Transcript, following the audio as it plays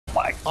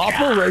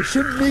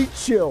Operation Meat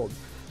Shield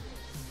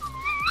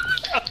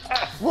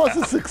was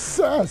a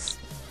success.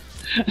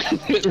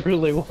 It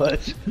really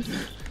was.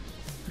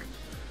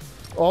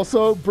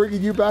 Also,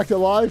 bringing you back to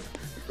life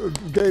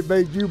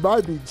made you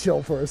my meat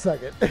shield for a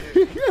second.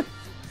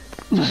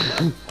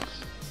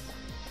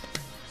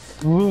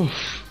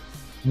 Woof.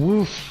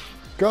 Woof.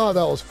 God,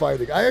 that was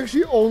fighting. I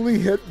actually only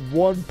hit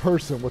one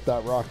person with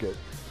that rocket.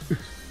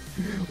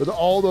 With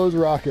all those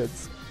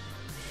rockets.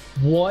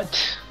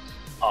 What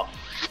a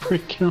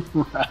freaking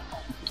round.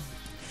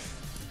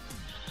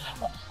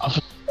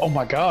 Oh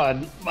my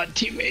god, my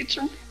teammates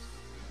are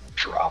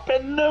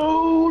dropping.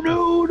 No,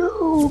 no,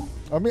 no.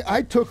 I mean,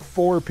 I took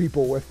 4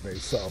 people with me,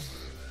 so.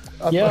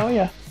 Yeah, oh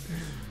yeah.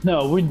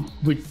 No, we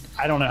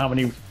I don't know how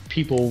many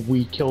people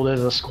we killed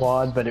as a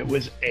squad, but it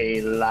was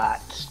a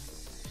lot.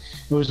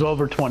 It was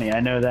over 20, I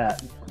know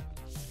that.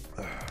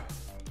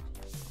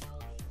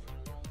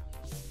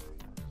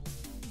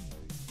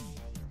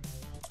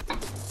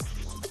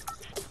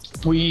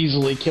 We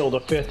easily killed a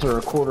fifth or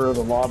a quarter of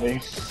the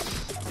lobby.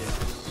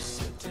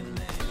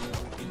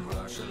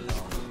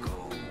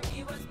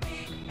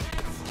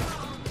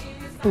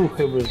 Ooh,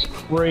 it was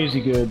crazy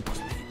good.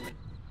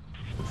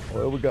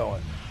 Where are we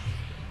going?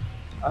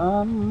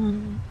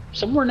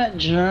 Somewhere in that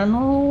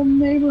general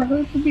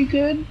neighborhood would be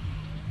good.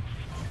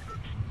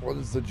 What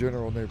is the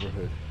general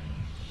neighborhood?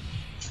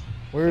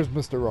 Where is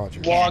Mr.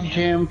 Rogers?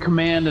 Logjam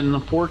Command and the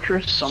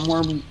Fortress,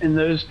 somewhere in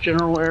those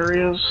general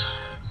areas.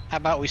 How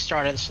about we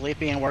start at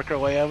Sleepy and work our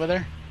way over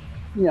there?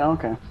 Yeah,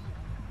 okay.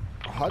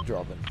 Hot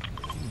dropping.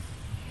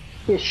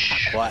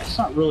 Ish. What? It's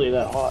not really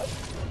that hot.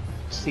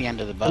 It's the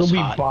end of the bus. It'll be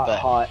hot, bot but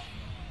hot.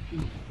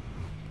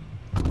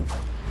 I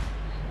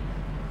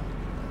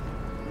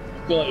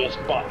feel like it's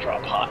bot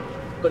drop hot,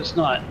 but it's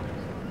not.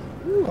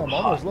 Ooh, I'm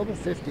almost level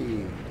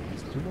 50.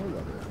 Just 2 more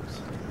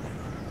levels.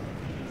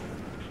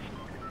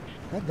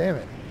 God damn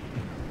it.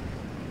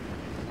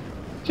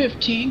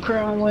 15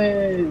 crown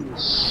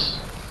wins.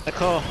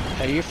 Nicole,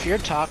 if you're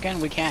talking,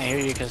 we can't hear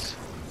you because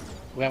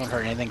we haven't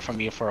heard anything from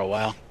you for a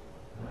while.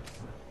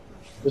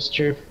 That's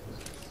true.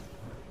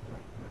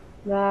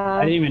 Nah.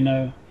 I didn't even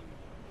know.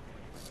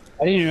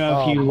 I didn't even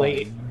know if you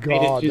made it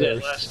God, through that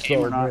there's last game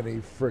so or not.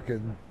 many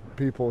freaking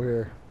people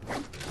here.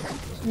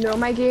 No,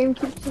 my game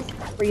keeps just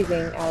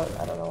freezing out.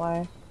 I don't know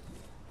why.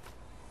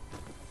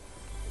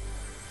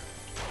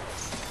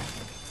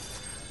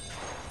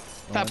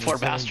 That poor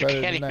bastard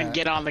better can't than even that.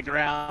 get on the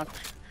ground.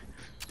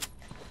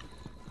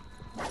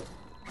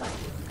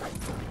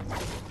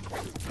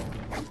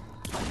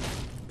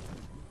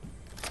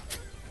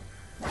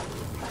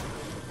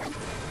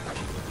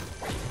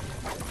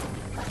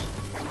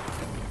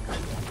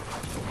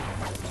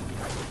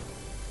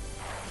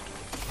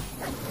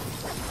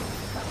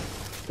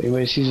 If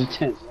anybody sees a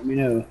tent, let me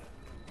know.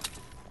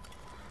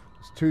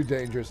 It's too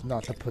dangerous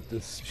not to put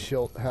this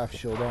shield, half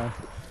shield on.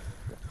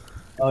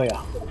 Oh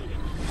yeah.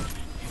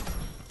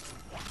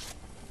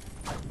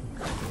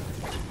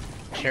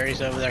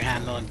 Cherry's over there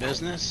handling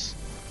business.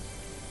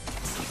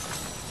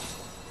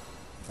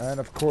 And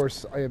of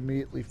course, I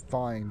immediately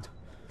find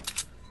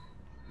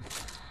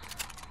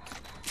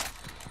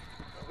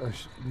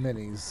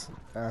minis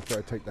after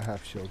I take the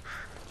half shield.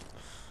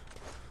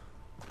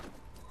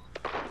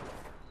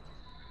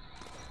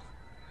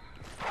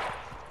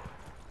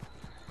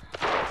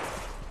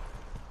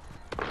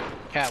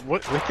 Yeah, we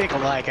think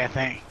alike, I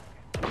think.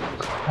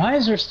 Why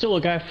is there still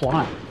a guy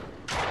flying?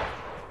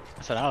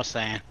 That's what I was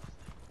saying.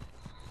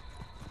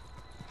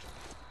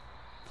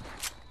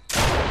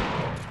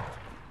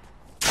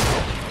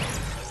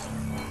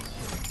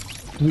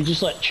 Do we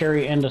just let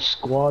Cherry end a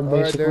squad,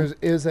 Alright, basically? there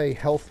is a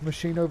health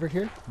machine over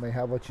here. May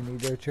have what you need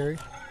there, Cherry.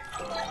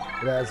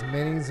 It has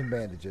minis and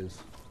bandages.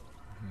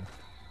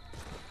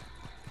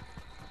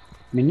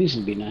 Minis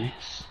would be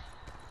nice.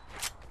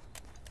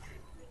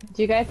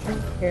 Do you guys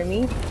hear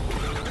me?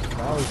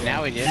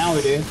 Now we do. Now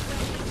we do.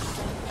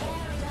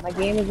 My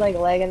game is like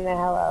lagging the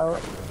hell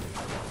out.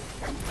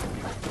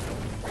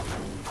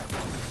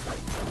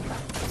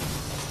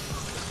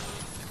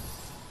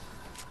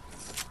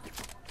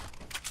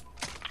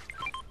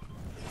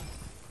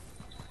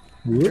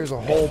 Here's a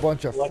whole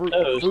bunch of Like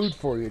those. food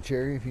for you,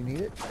 Cherry, if you need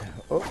it.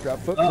 Oh, got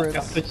Oh, footprints.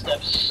 got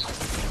footsteps.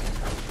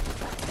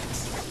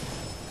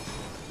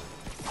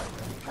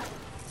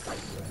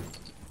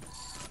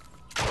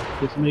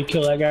 Did somebody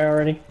kill that guy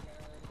already?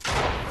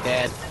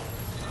 Dead.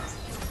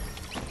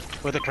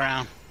 With a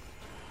crown.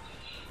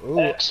 Ooh,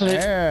 Excellent.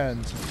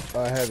 and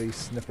a heavy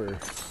snipper.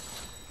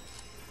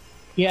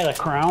 He had a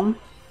crown?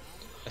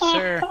 Yes,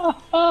 sir.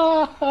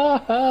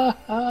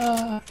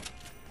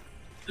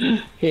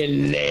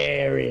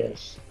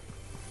 Hilarious.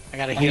 I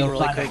gotta I need heal to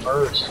really find a quick.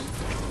 verse.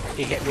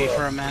 He hit me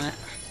for a minute.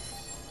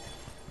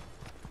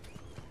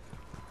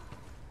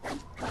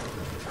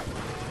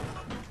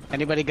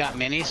 Anybody got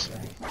minis?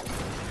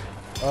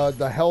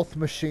 The health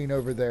machine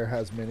over there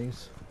has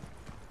minis.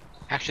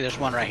 Actually, there's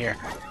one right here.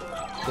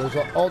 There's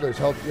there's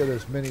health. Yeah,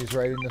 there's minis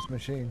right in this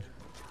machine.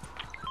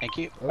 Thank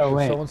you. Oh, Oh, there's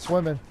wait. someone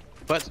swimming.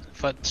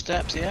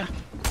 Footsteps, yeah.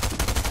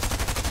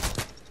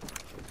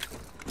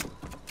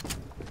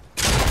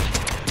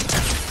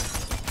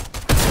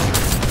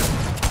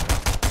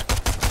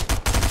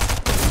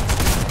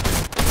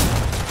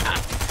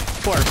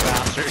 poor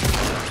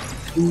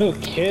bastard. No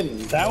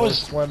kidding. That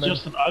was swimming.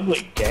 just an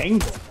ugly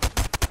gangle.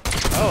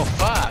 Oh,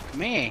 fuck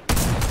me.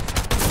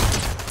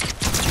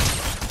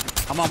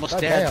 I'm almost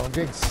God dead. damn, I'm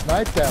getting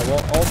sniped at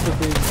while also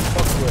being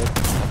fucked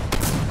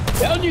with.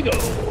 Down you go.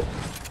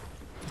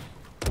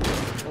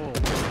 Oh,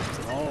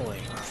 holy.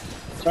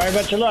 Sorry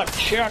about your luck,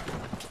 Chuck.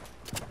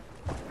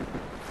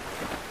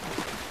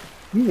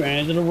 You ran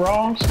into the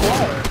wrong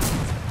squad.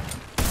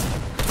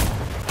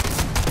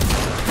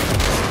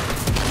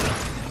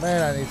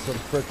 Man, I need some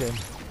freaking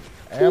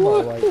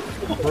ammo like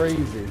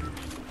crazy.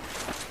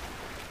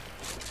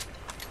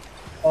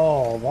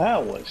 Oh,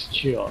 that was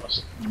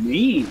just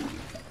mean.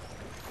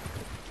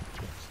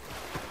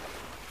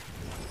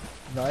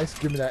 Nice,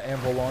 give me that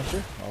ammo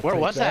launcher. I'll Where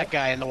take was that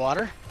guy in the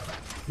water?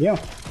 Yeah.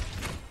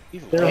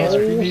 He's There laser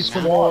are Do you beam need now.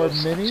 some more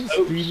Squads. minis?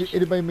 Oops. Do you,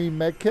 anybody need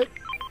med kit?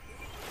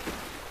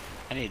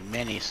 I need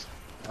minis.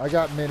 I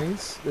got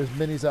minis. There's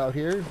minis out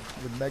here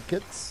with med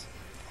kits.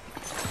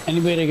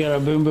 Anybody got a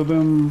boom boom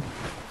boom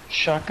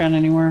shotgun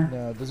anywhere?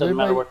 No, does Doesn't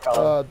matter anybody, what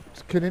color.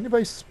 can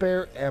anybody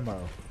spare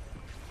ammo?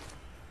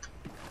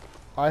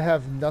 I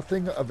have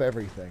nothing of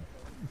everything.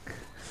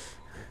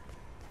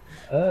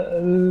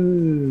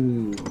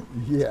 Ooh.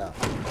 Yeah.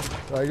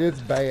 Like, it's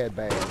bad.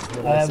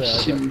 What I I have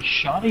say, some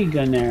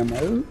shotgun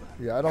ammo.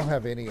 yeah, I don't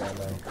have any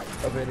ammo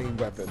of any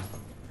weapon.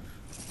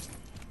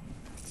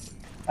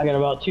 I got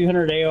about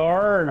 200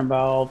 AR and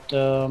about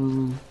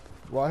Well,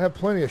 I have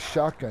plenty of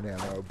shotgun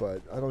ammo,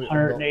 but I don't.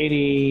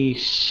 180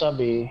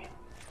 subby.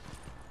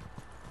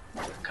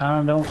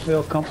 Kind of don't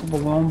feel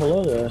comfortable going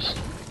below this.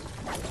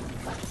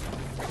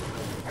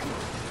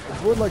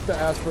 I would like to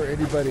ask for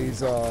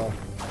anybody's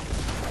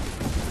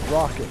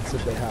rockets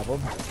if they have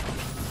them.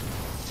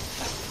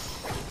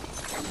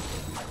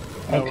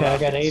 No Okay, I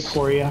got 8 rockets.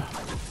 for you.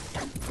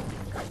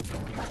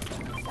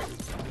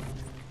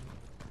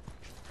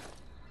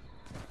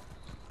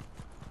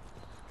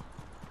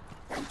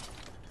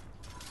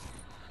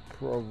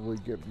 Probably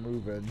get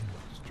moving.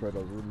 Just try to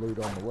loot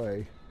on the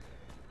way.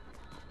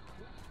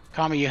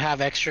 Kami, you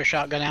have extra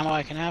shotgun ammo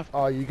I can have,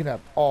 Oh, you can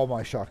have all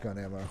my shotgun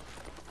ammo.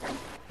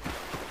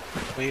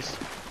 please?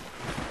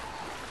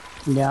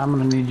 Yeah, I'm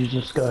gonna need you to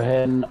just go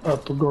ahead and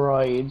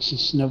upgrade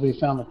since nobody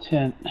found a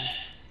tent.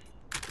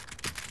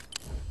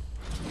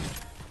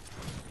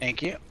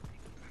 Thank you.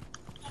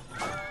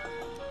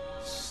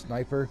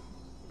 Sniper.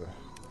 Ugh.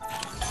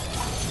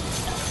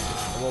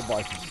 I will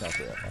buy some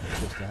sniper ammo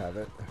just to have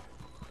it.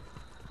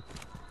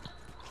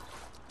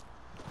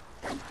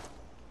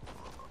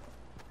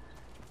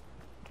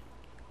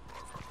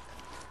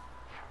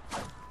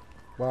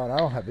 Wow, and I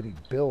don't have any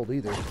build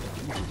either.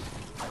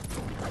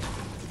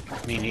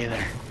 Me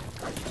neither.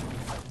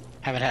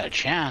 Haven't had a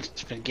chance.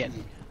 It's been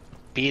getting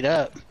beat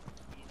up.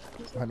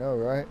 I know,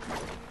 right?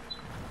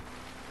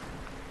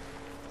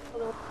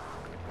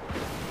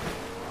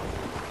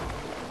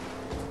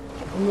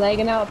 I'm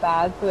lagging out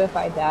bad, so if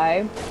I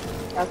die,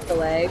 that's the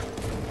lag.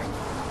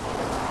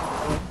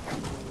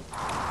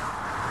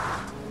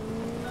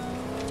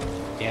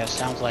 Yeah, it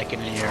sounds like it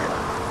in your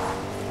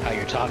how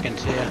you're talking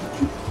to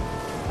you.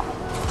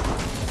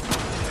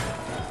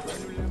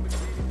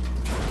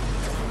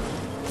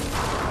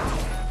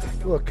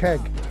 Ooh, a keg.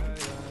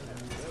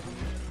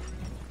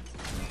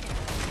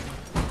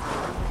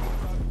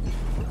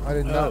 I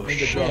did not Oh, mean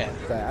to drop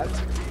shit. that.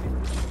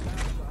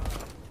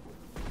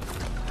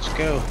 Let's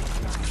go.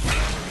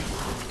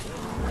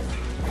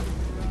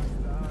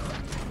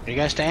 Are you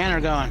guys staying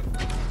or going?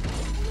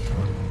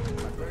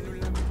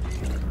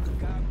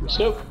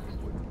 So,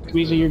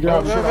 Weezy, your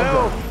job.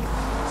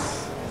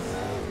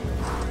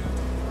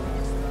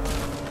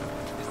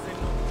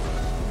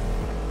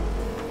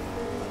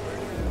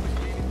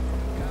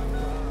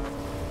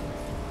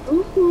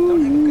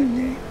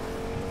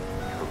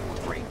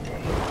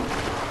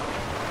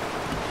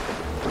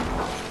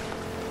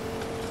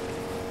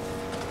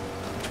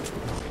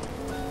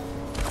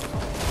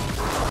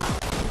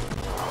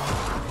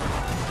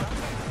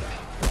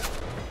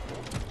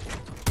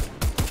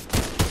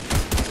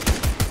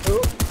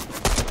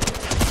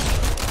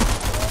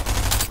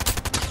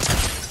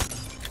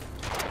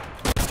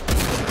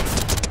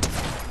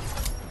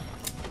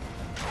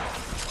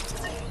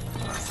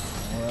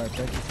 Alright,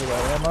 thank you for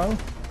that ammo.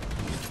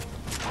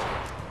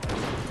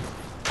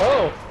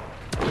 Oh,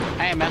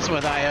 I ain't messing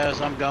with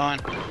IOs. I'm going.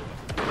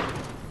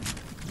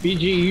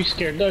 BG, you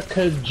scared the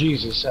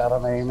Jesus out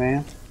of me,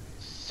 man.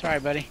 Sorry,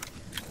 buddy.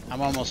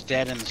 I'm almost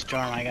dead in the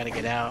storm. I gotta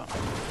get out.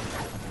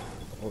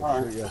 Oh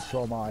Alright. shit, yeah,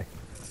 so am I.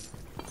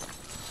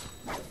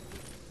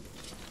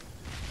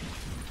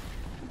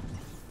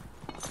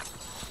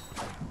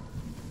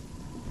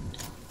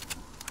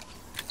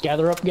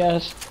 Gather up,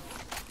 guys.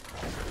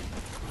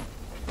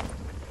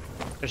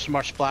 There's some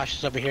more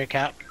splashes over here,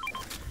 Cap.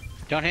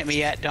 Don't hit me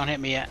yet. Don't hit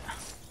me yet.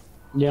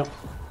 Yep.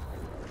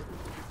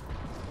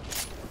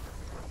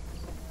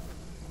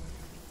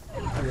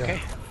 Yeah.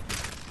 Okay.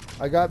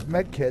 I got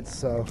med kits,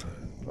 so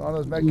on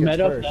those med kits Met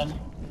up first. then.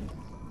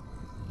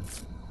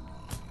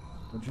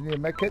 Don't you need a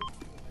med kit?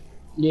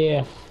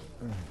 Yeah.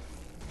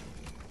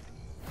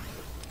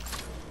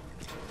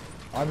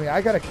 I mean,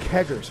 I got a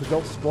kegger, so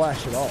don't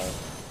splash at all.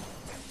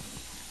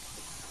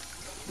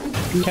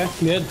 Okay,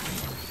 good.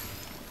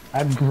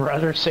 I'd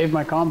rather save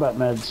my combat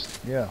meds.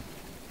 Yeah.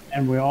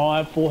 And we all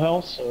have full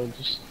health, so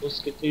just let's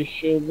get these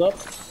shields up.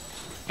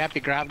 Cappy,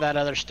 grab that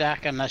other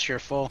stack unless you're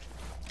full.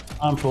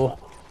 I'm full.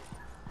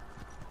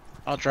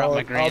 I'll drop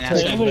my green I'll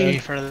take SMG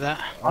it. for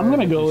that. I'm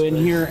gonna go in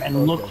here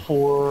and look Okay.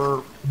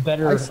 for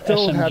better I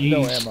still SMGs. have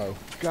no ammo.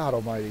 God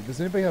almighty.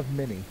 Does anybody have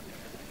mini?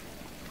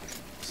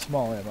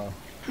 Small ammo.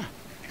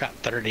 I got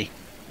 30.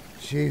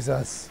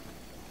 Jesus.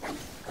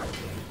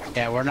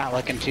 Yeah, we're not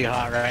looking too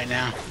hot right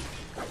now.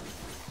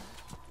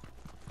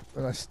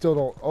 And I still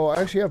don't... Oh,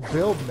 I actually have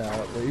build now,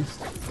 at least.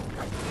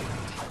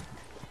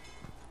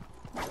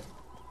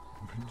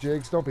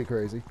 Jigs, don't be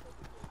crazy.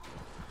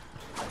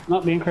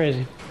 Not being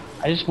crazy.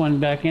 I just went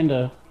back in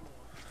to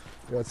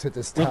Yeah, let's hit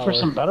this tower. look for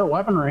some better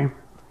weaponry.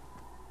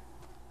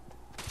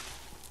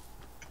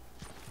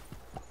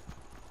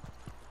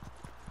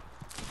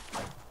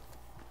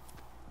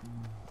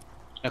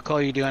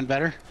 Nicole, you doing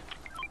better?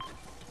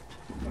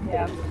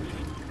 Yeah.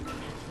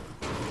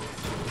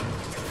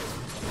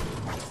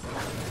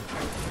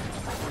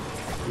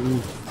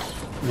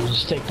 We'll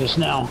just take this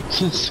now,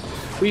 since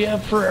we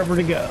have forever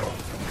to go.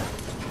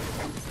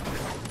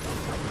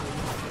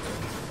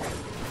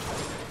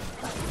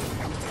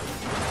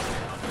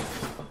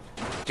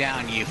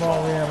 Down you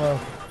Small fall. ammo.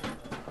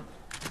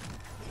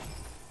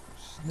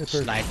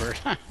 Snipper. Sniper.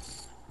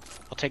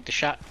 I'll take the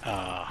shot.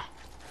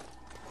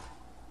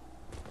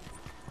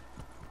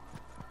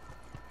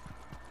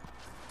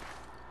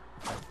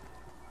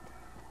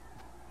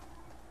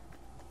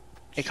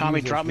 Hey, Kami,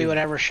 Jesus, drop me dude.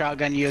 whatever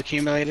shotgun you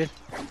accumulated.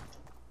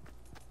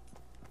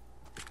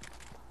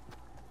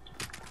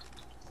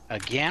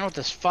 Again with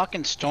this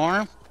fucking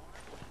storm?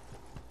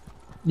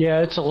 Yeah,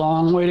 it's a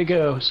long way to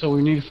go, so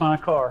we need to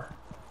find a car.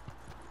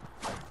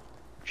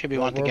 Should be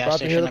one at the We're gas about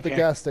to hit station up up the here.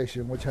 gas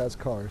station, which has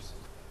cars.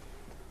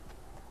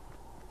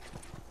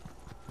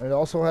 And it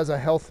also has a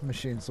health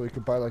machine, so we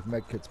could buy like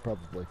med kits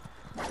probably.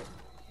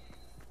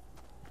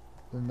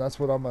 And that's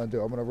what I'm gonna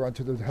do. I'm gonna run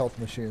to the health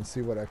machine and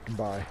see what I can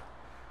buy.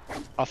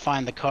 I'll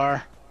find the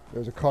car.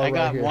 There's a car I right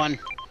got here. one.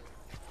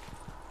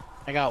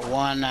 I got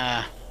one,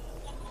 that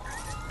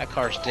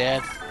car's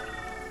dead.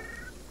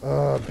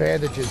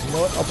 Bandages. You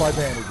know what? I'll buy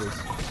bandages.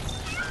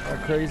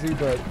 Not crazy,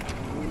 but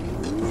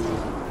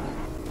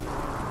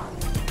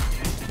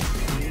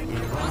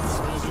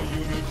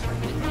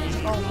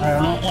I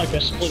don't like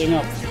us splitting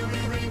up.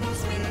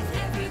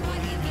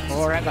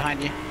 Oh, right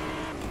behind you.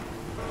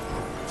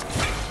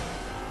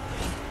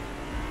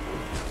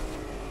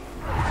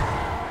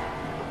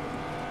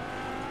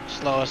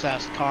 Slowest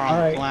ass car on All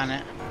the right.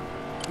 planet.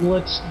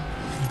 Let's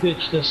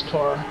ditch this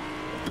car.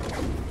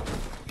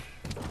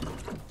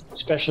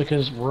 Especially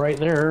because right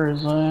there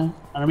is an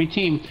enemy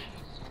team.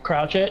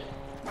 Crouch it.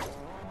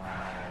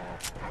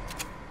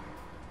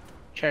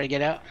 Try to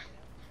get out.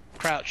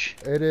 Crouch.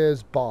 it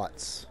is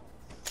bots.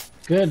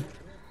 Good.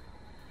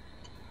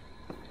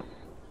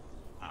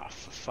 Oh,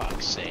 for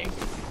fuck's sake.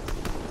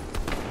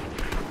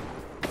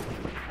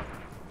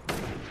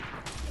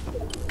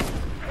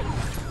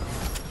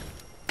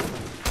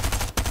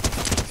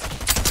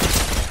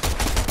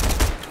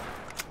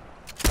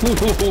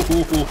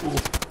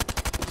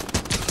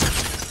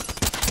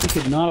 You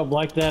could not have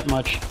liked that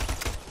much.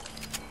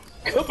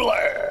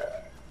 Kablar!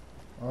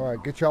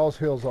 Alright, get y'all's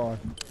heels on.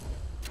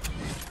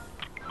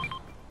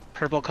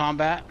 Purple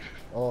combat.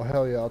 Oh,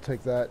 hell yeah, I'll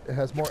take that. It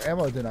has more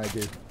ammo than I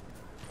do.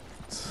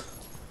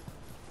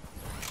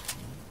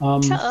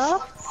 Shut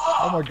up.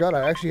 Oh my god,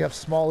 I actually have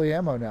smally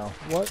ammo now.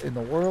 What in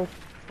the world?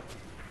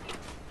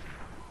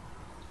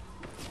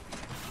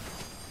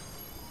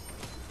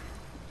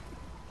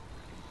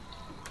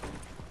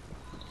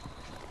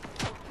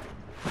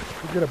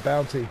 You get a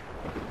bounty.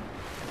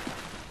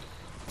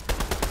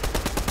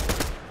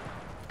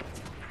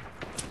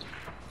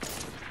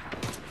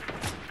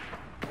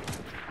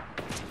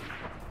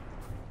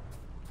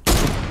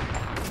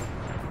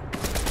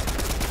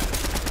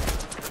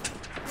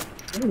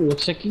 Ooh,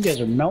 looks like you guys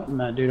are melting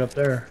that dude up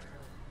there.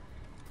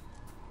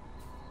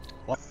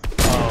 What?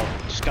 Oh,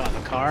 just got in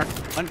the car.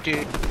 One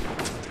dude.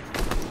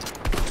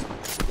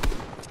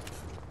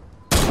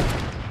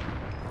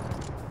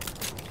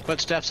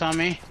 Footsteps on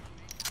me.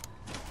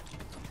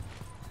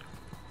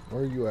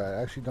 Where are you at?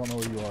 I actually don't know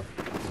where you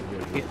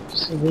are.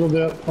 Just a little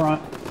bit up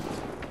front.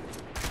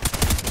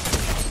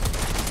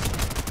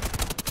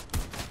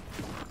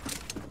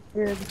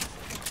 Weird.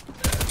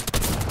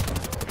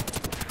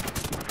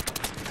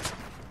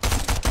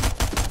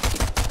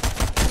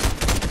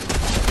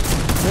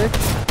 Nick,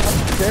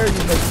 how dare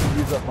you make me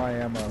use up my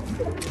ammo?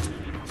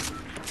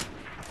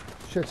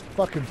 Shit's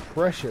fucking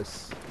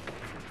precious.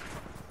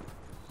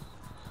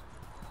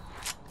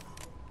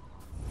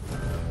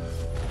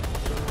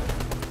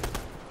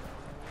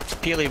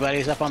 Peely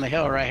buddies up on the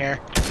hill right here.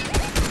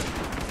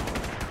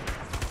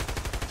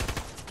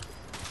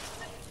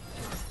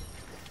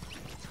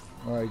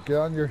 Alright, get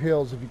on your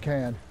heels if you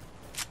can.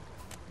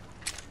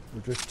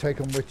 Or just take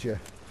them with you.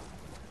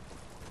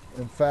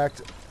 In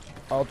fact,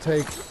 I'll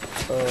take,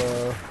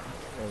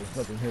 Oh, there's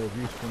nothing here of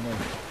use for me.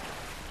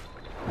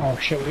 Oh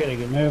shit, we gotta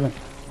get moving.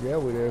 Yeah,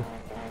 we do.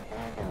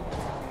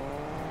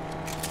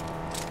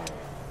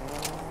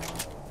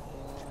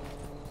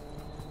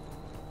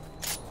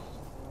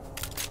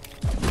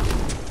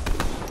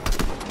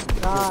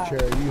 God.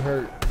 Cherry, you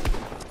hurt.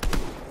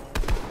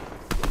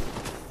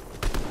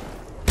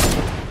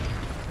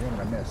 Damn it,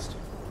 I missed.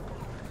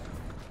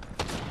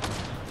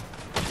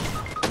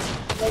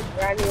 Like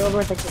ran me over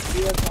with like a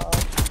vehicle.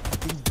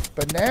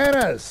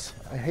 Bananas!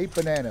 I hate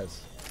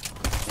bananas.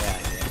 Yeah,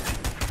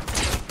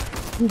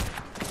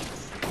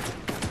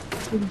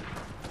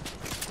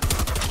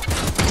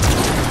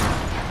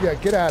 Yeah,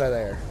 get out of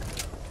there.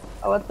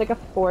 Oh, it's like a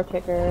 4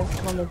 ticker.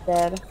 One is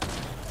dead.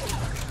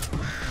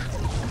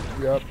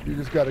 Yep, you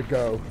just gotta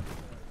go.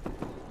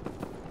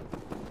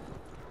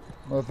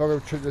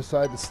 Motherfucker should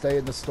decide to stay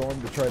in the storm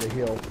to try to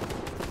heal.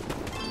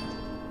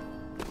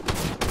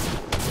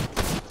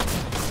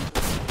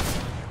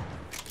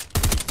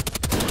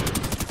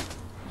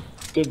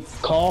 Good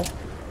call.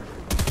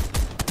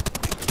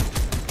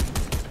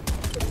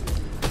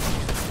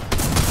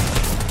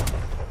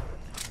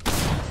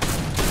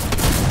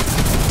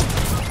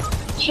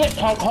 Shit,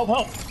 help, help,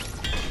 help.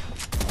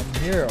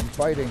 I'm here, I'm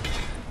fighting.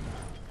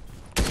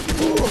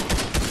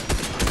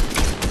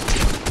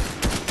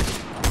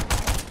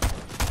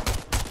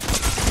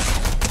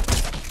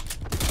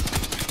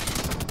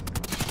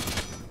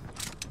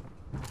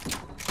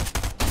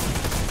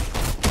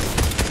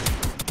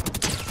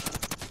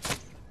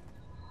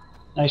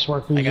 Nice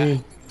work, I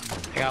PG.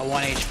 got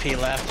 1 HP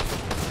left.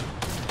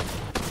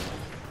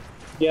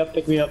 Yep,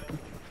 pick me up.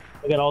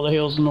 I got all the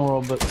heals in the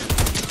world, but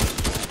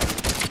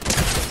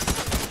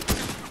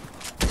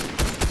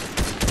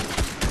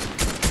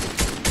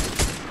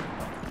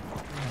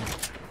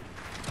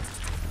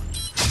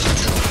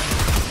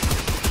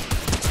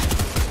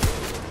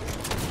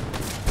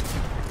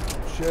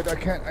Shit, I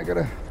can't, I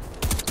gotta...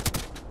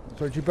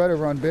 So you better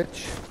run,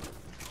 bitch.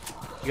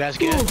 You guys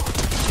good?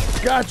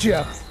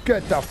 Gotcha!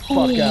 Get the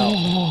fuck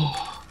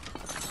out.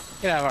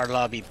 Get out of our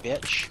lobby,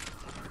 bitch.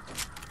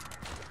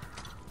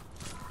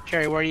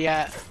 Cherry, where you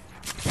at?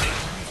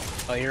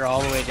 Oh, you're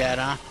all the way dead,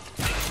 huh?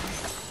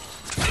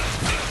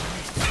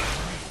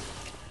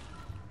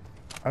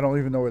 I don't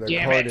even know where the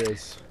Damn card it.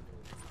 is.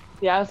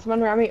 Yeah,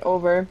 someone ran me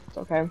over. It's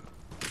okay.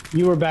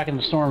 you were back in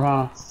the storm,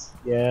 huh?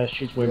 Yeah,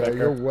 she's way Yeah, back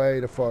you're there.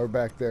 way too far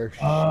back there.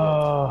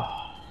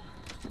 Well,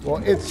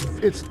 It's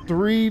there's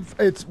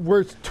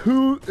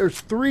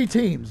 3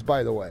 teams,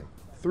 by the way.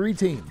 3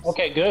 teams.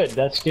 okay, good.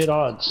 That's good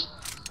odds.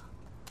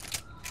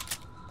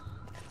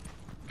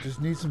 Just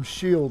need some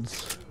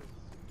shields.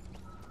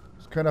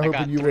 Was kind of I got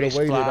hoping you would have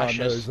 3 waited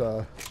splashes.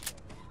 on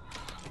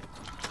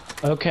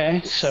those.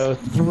 Okay, so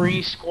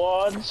 3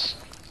 squads.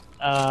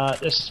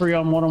 It's 3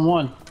 on 1 on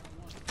 1.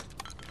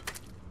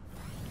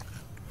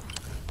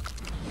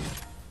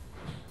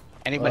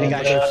 Anybody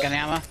got yes. shotgun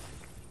ammo?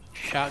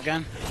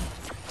 Shotgun?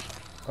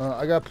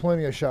 I got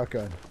plenty of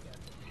shotgun.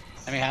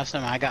 Let me have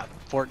some. I got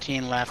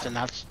 14 left, and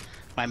that's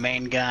my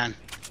main gun.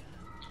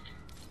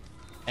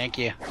 Thank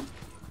you.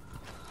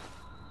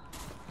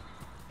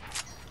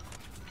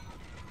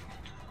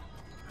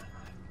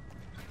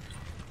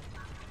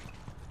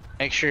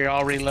 Make sure you're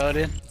all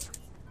reloaded.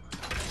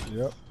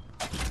 Yep.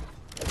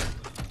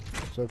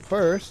 So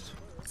first,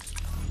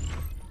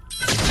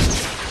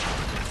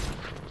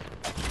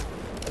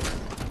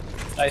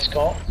 Nice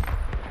call.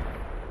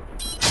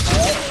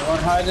 Alright, we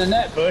weren't hiding in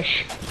that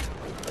bush.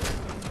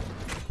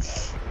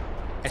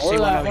 I Or see one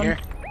that over one. here.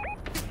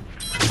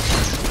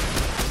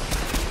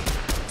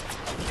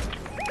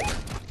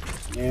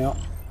 Yeah.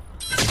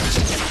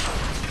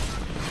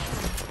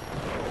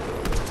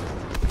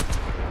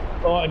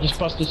 Oh, I just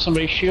busted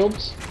somebody's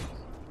shields.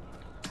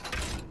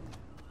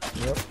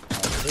 yep.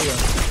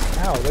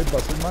 Ow, they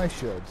busted my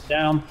shields.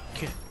 Down.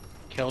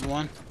 Killed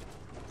one.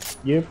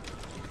 Yep.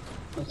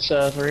 It's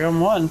 3 on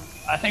 1.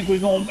 I think we're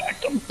going back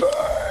to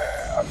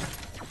bed.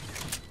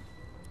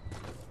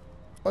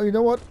 Oh, you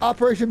know what?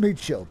 Operation Meat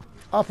Shield.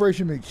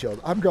 Operation Meat Shield.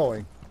 I'm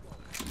going.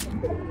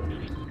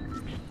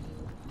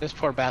 This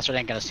poor bastard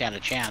ain't gonna stand a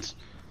chance.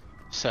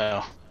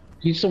 So,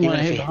 He's the one Even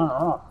that if hit he- the hunter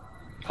up.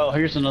 Oh,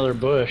 here's another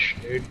bush,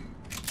 dude.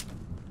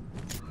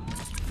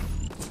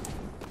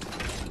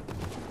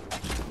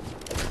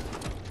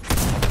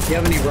 Do you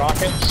have any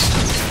rockets?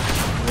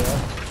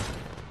 Yeah.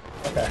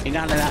 Okay. he's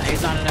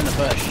not in the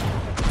bush.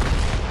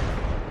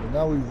 Well,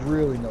 now we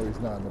really know he's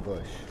not in the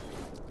bush.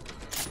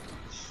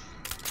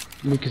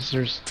 Because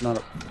there's not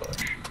a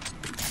bush.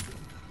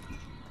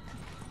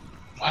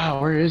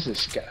 Wow, where is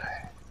this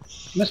guy?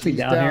 He must be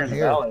down, here in the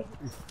valley.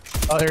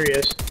 Oh, there he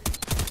is.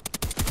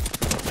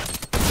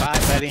 Bye,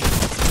 buddy.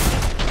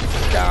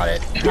 Got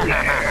it.